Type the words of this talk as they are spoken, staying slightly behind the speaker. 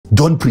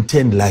Don't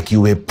pretend like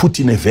you were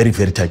put in a very,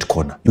 very tight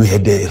corner. You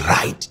had the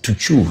right to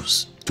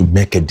choose, to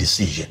make a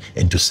decision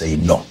and to say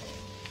no.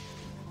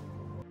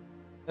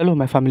 Hello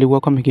my family,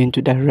 welcome again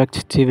to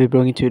Direct TV,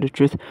 bringing to you the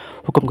truth.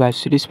 Welcome guys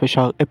to this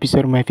special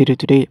episode of my video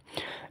today.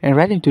 And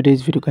right in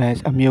today's video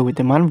guys, I'm here with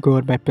the man of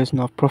God by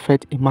person of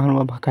Prophet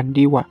Emmanuel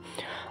Makandiwa.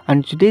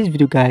 And today's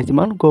video guys, the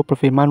man of God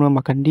Prophet Emmanuel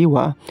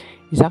Makandiwa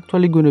is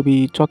actually going to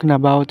be talking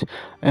about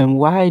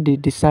why the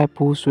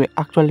disciples were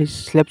actually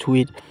slept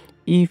with,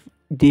 if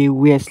they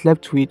were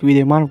slept with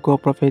the man of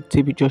God Prophet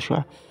TB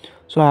Joshua.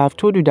 So I have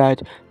told you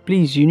that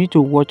please you need to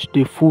watch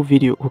the full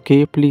video,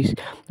 okay, please.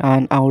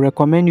 And I will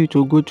recommend you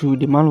to go to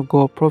the man of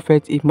God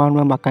Prophet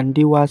Emmanuel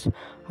Makandiwa's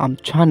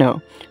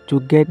channel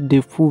to get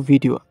the full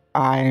video.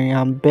 I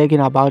am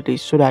begging about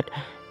this so that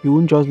you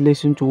won't just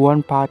listen to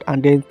one part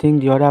and then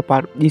think the other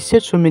part. He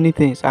said so many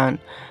things, and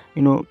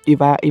you know,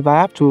 if I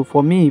have to,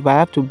 for me, if I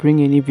have to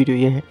bring any video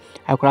here,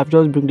 I could have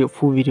just bring the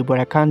full video, but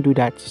I can't do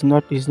that. It's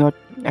not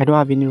I don't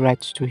have any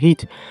rights to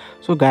it.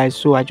 So guys,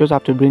 so I just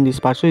have to bring this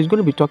part. So he's going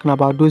to be talking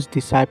about those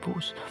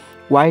disciples.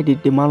 Why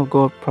did the man of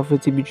God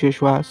Prophet TB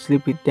Joshua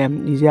sleep with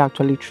them? Is it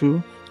actually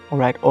true, all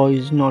right, or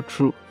is it not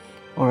true?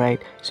 All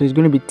right, so he's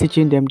going to be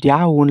teaching them their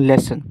own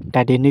lesson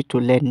that they need to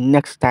learn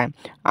next time,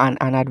 and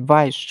an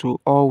advice to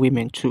all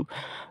women too.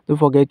 Don't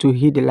forget to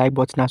hit the like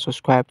button and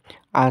subscribe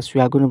as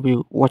we are going to be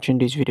watching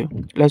this video.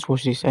 Let's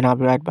watch this and I'll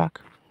be right back.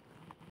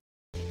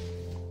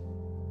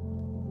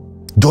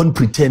 Don't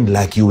pretend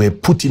like you were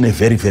put in a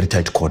very, very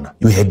tight corner.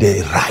 You had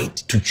the right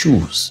to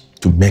choose,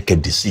 to make a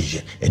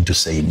decision and to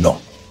say no.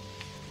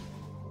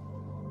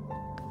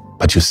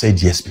 But you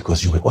said yes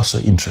because you were also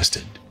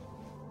interested.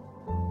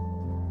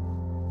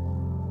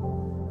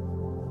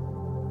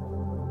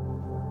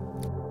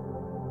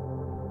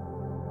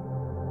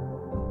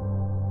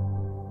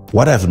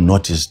 What I've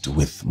noticed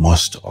with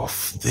most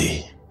of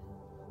the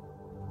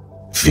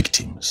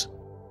victims,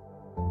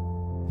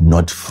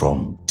 not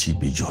from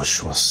TB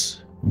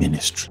Joshua's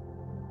ministry,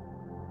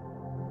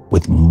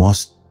 with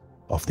most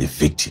of the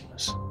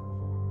victims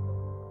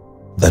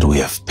that we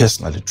have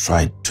personally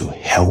tried to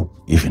help,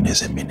 even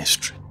as a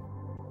ministry,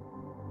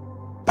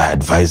 by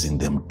advising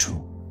them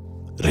to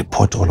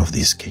report all of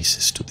these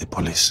cases to the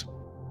police.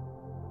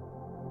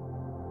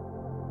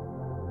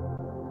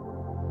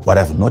 What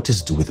I've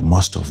noticed with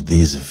most of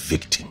these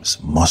victims,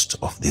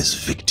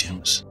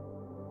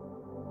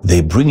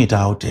 they bring it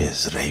out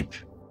as rape,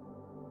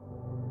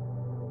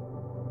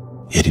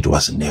 yet it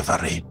was never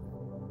rape.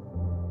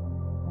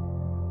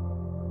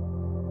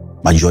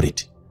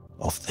 Majority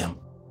of them,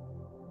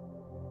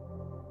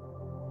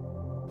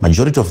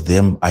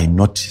 I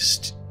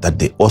noticed that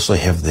they also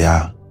have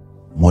their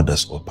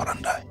modus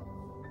operandi,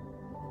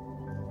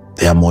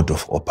 their mode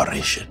of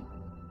operation.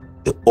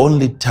 The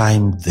only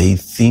time they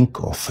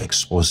think of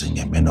exposing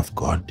a man of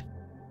God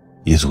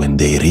is when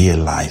they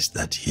realize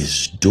that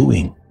he's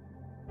doing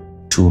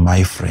to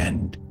my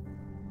friend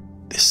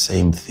the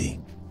same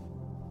thing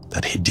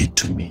that he did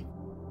to me.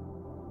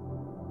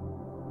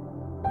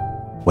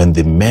 When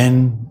the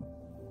man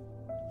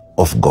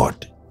of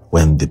God,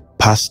 when the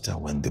pastor,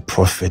 when the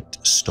prophet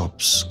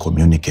stops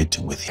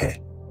communicating with her,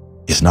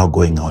 is now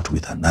going out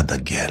with another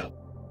girl,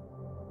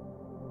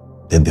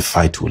 then the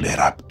fight will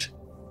erupt.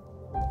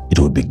 It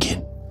will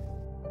begin.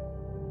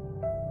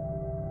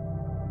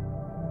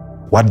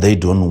 What they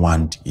don't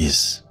want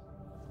is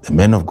the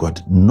man of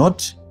God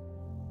not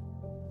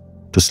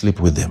to sleep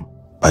with them,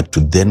 but to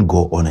then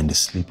go on and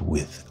sleep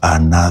with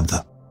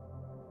another.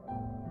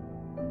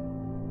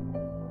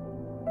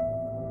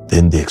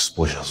 Then the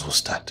exposures will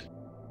start.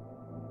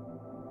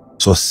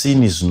 So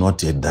sin is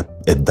not at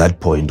that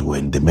point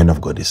when the man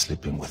of God is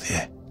sleeping with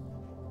her,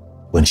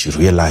 when she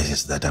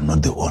realizes that I'm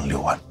not the only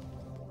one.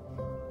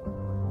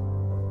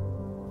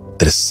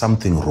 There is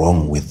something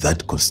wrong with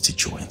that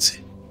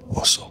constituency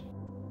also.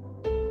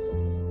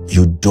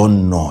 You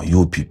don't know,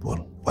 you people,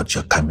 what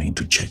you're coming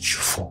to church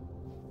for.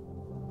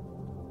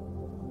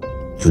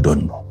 You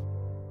don't know.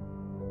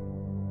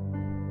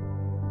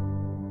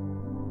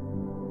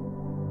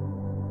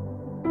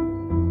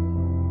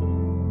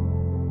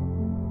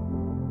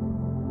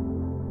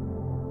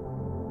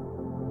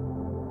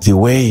 The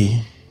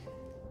way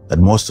that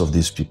most of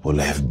these people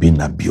have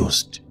been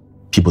abused,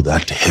 people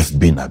that have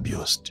been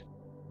abused,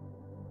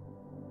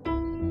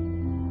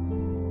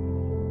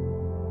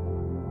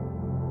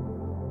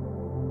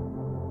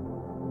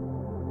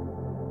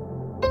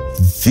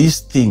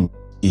 this thing,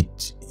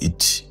 it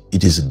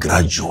is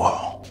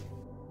gradual.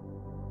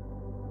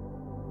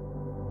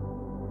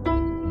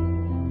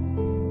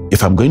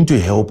 If I'm going to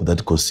help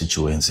that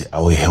constituency, I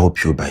will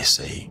help you by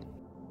saying,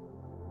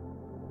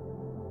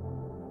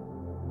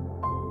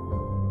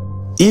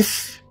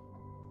 if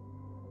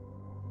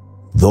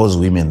those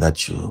women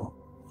that you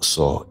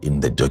saw in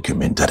the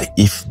documentary,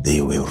 if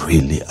they were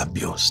really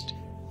abused,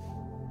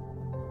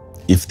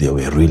 if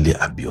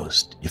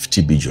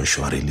TB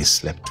Joshua really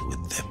slept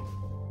with them,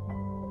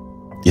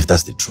 if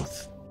that's the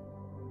truth.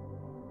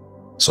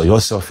 So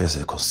yourself as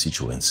a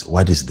constituency,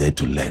 what is there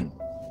to learn?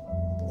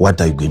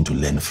 What are you going to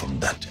learn from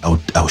that?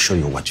 I'll show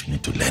you what you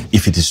need to learn,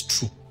 if it is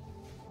true.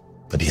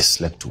 but he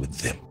slept with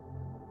them.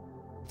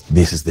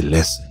 This is the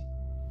lesson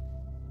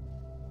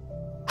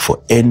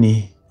for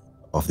any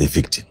of the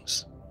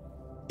victims.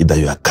 Either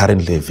you are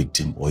currently a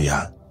victim or you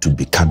are to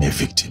become a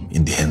victim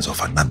in the hands of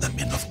another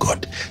man of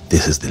God.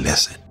 This is the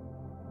lesson.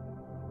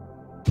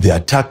 The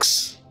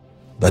attacks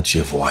that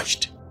you have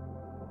watched,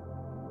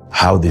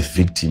 how the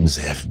victims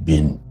have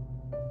been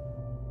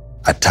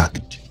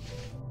attacked,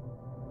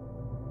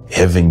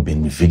 having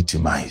been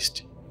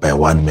victimized by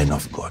one man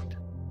of God.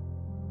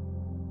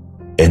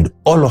 And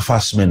all of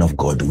us men of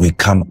God, we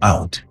come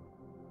out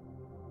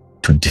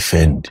to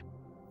defend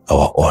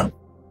our own.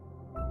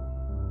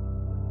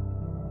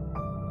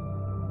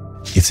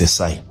 It's a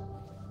sign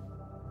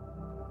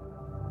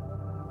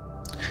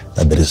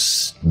that there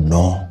is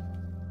no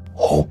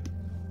hope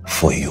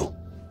for you.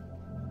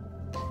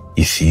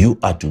 If you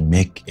are to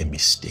make a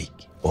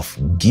mistake of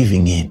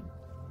giving in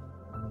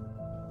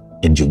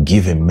and you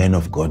give a man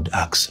of God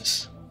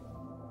access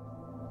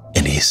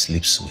and he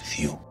sleeps with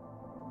you,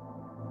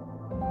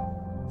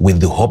 with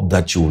the hope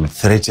that you will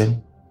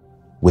threaten,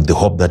 with the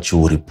hope that you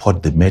will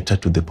report the matter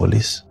to the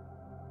police,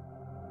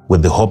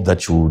 with the hope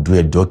that you will do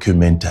a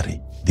documentary,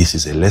 this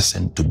is a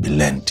lesson to be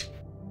learned.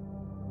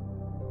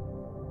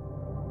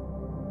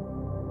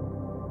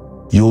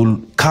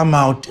 You'll come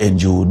out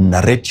and you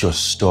narrate your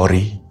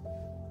story,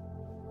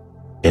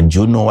 and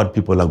you know what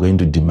people are going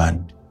to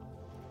demand?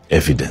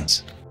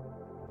 Evidence.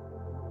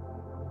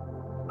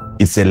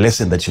 It's a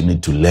lesson that you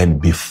need to learn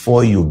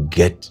before you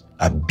get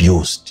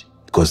abused,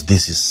 because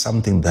this is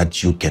something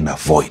that you can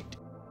avoid.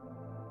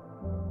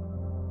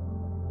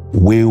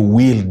 We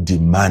will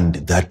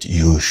demand that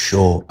you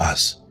show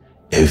us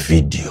a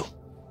video.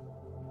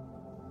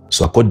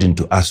 So according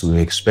to us, we were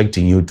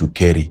expecting you to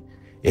carry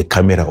a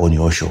camera on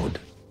your shoulder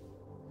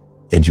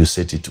and you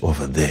set it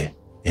over there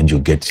and you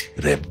get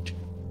raped.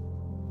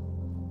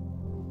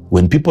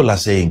 When people are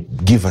saying,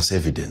 give us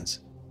evidence,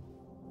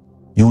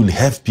 you will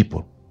have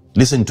people,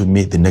 listen to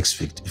me, the next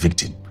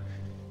victim.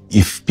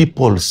 If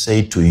people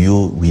say to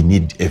you, we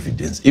need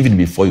evidence, even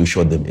before you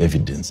show them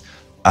evidence,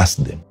 ask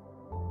them,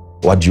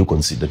 what do you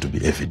consider to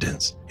be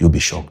evidence? You'll be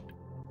shocked.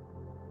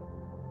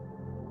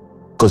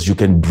 Because you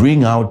can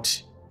bring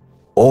out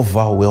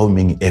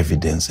overwhelming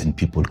evidence and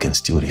people can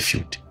still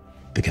refute.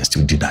 They can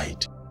still deny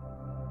it.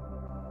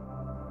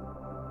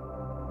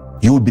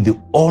 You will be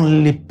the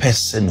only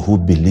person who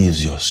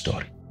believes your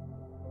story.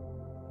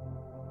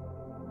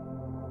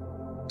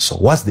 So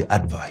what's the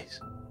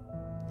advice?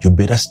 You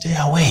better stay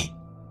away.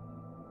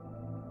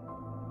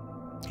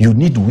 You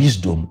need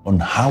wisdom on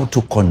how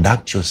to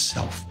conduct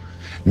yourself.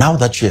 Now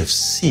that you have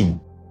seen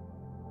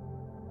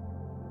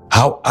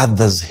how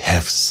others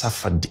have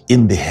suffered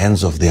in the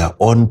hands of their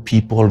own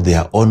people,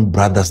 their own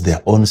brothers,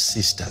 their own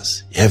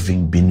sisters,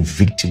 having been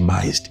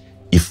victimized,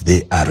 if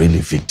they are really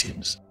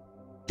victims,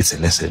 it's a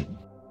lesson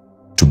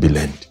to be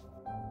learned.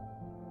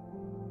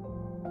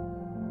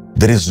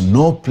 There is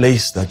no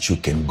place that you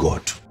can go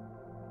to.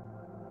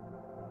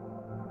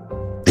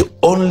 The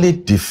only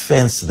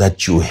defense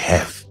that you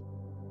have,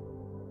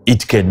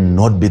 it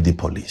cannot be the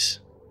police.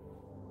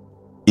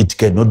 It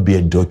cannot be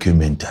a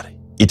documentary.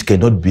 It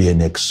cannot be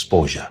an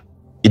exposure.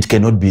 It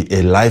cannot be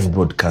a live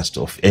broadcast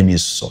of any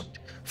sort.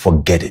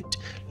 Forget it.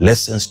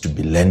 Lessons to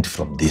be learned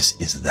from this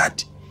is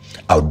that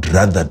I would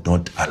rather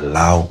not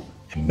allow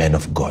a man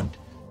of God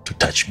to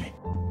touch me.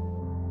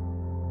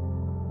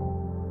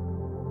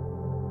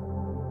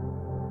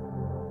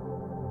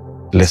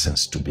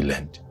 Lessons to be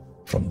learned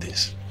from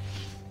this.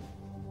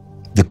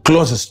 The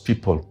closest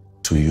people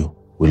to you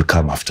will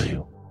come after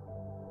you.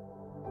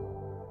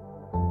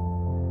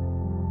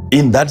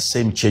 In that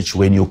same church,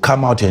 when you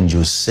come out and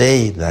you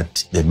say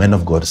that the man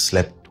of God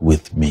slept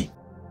with me,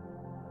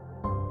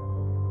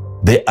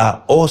 there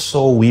are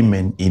also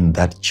women in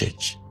that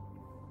church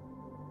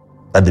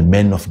that the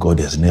man of God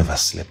has never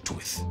slept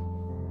with.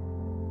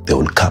 They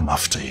will come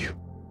after you.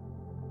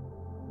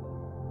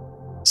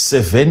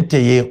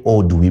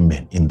 70-year-old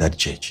women in that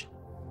church,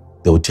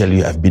 they will tell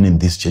you, I've been in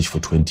this church for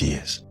 20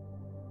 years.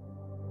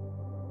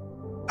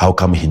 How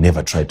come he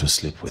never tried to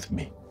sleep with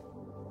me?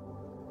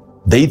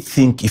 They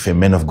think if a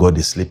man of God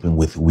is sleeping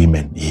with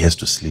women, he has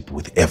to sleep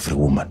with every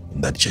woman in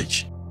that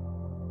church.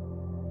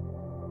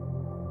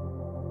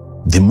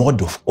 The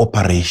mode of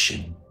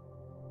operation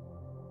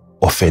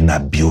of an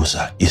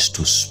abuser is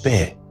to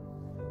spare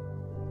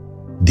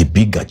the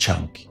bigger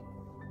chunk,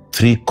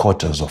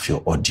 3/4 of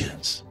your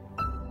audience.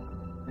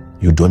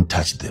 You don't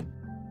touch them,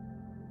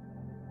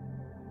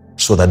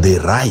 so that they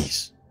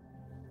rise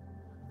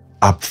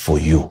up for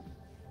you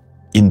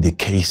in the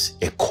case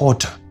a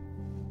quarter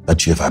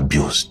that you have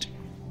abused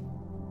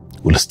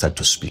will start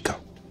to speak out.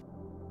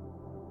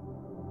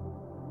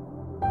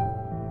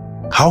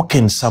 How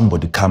can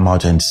somebody come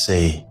out and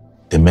say,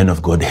 the man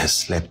of God has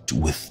slept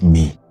with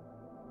me?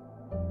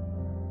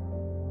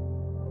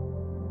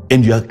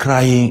 And you are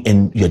crying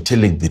and you're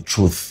telling the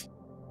truth.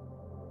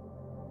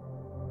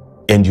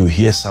 And you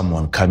hear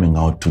someone coming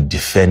out to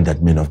defend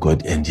that man of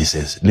God and he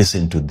says,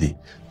 listen to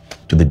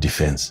the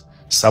defense.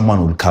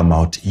 Someone will come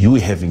out, you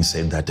having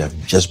said that I've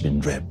just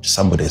been raped,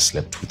 somebody has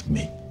slept with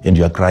me. and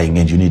you are crying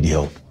and you need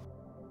help.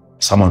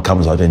 Someone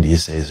comes out and he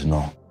says,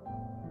 no,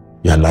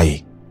 you are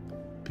lying,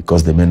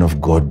 because the man of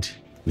God,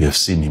 we have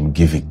seen him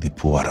giving the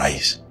poor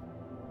rice.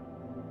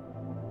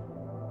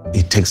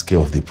 He takes care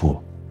of the poor.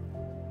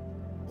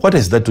 What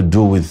has that to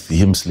do with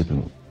him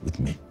sleeping with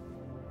me?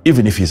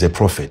 Even if he's a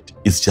prophet,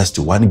 it's just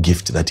one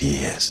gift that he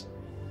has.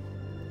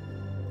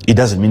 It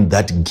doesn't mean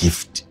that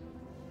gift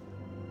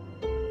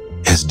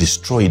has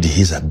destroyed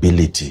his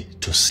ability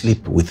to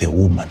sleep with a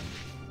woman.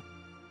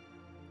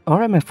 All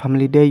right, my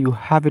family, there you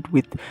have it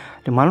with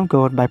the man of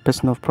God by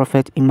person of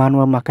Prophet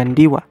Emmanuel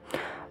Makandiwa.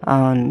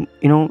 And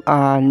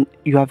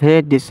you have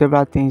heard the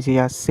several things he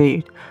has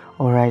said.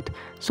 All right,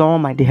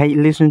 someone might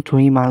listen to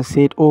him and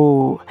said,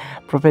 oh,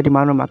 Prophet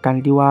Emmanuel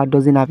Makandiwa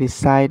doesn't have his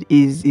side.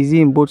 Is he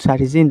in both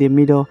sides? Is he in the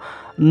middle?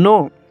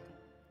 No,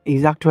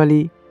 he's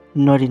actually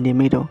not in the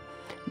middle.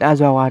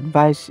 That's why I would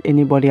advise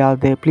anybody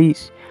out there,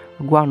 please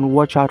go and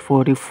watch out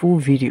for the full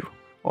video.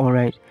 All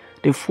right,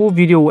 the full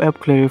video will help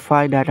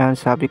clarify that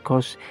answer,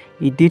 because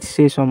he did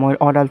say some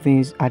other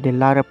things at the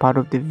latter part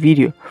of the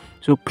video.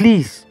 So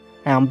please,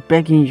 I am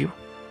begging you,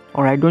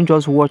 all right, don't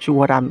just watch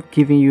what I'm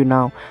giving you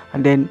now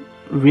and then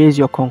raise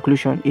your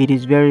conclusion. It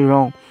is very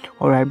wrong.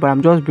 All right, but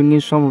I'm just bringing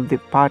some of the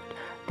part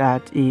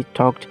that he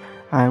talked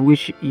and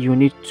which you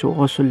need to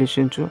also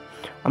listen to.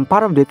 And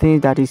part of the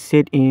things that is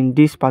said in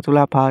this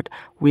particular part,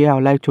 where I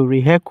would like to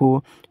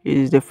re-echo,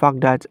 is the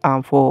fact that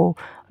for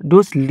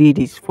those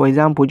ladies, for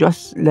example,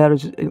 just let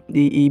us,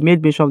 he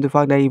made mention of the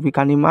fact that if we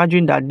can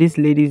imagine that these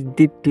ladies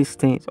did these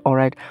things, all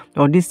right,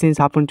 or these things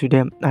happened to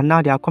them, and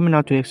now they are coming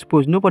out to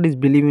expose, nobody's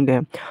believing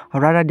them,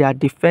 or rather they are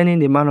defending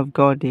the man of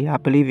God they are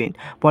believing.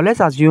 But let's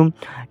assume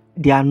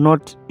they are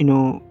not,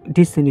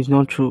 this thing is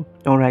not true.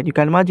 All right, you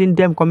can imagine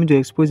them coming to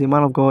expose a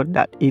man of God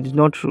that it is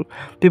not true.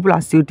 People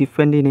are still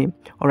defending him.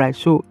 All right,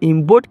 so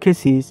in both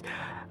cases,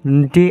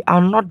 they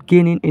are not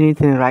gaining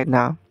anything right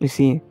now, you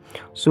see.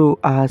 So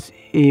as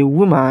a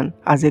woman,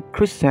 as a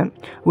Christian,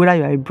 whether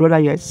you're a brother,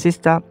 you're a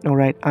sister, all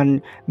right,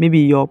 and maybe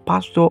your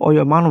pastor or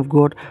your man of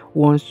God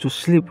wants to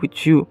sleep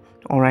with you,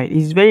 all right,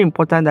 it's very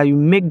important that you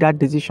make that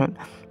decision.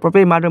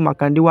 Prophet Emmanuel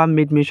Makandiwa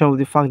made mention of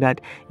the fact that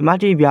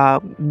imagine if you are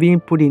being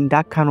put in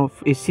that kind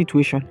of a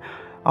situation,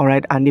 all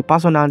right, and the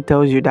person now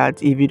tells you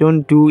that if you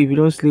don't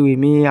sleep with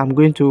me, I'm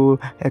going to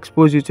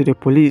expose you to the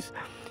police.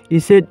 He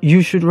said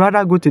you should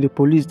rather go to the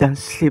police than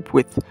sleep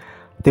with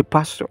the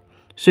pastor.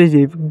 So it's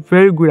a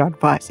very good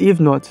advice. If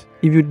not,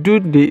 if you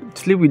do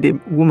sleep with the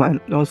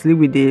woman or sleep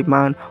with the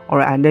man,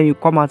 or and then you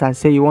come out and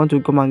say you want to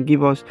come and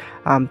give us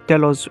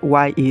tell us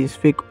why he is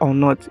fake or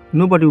not,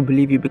 nobody will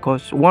believe you,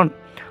 because one,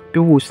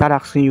 people will start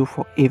asking you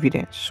for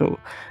evidence. So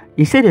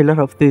he said a lot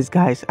of things,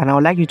 guys, and I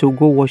would like you to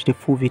go watch the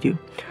full video.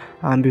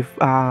 And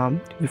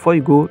before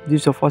you go,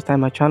 this is your first time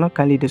on my channel,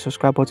 kindly hit the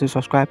subscribe button,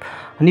 subscribe,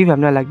 and if you have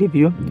not liked the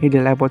video, hit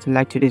the like button,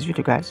 like today's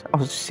video, guys.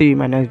 I'll see you in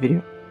my next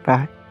video.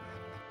 Bye.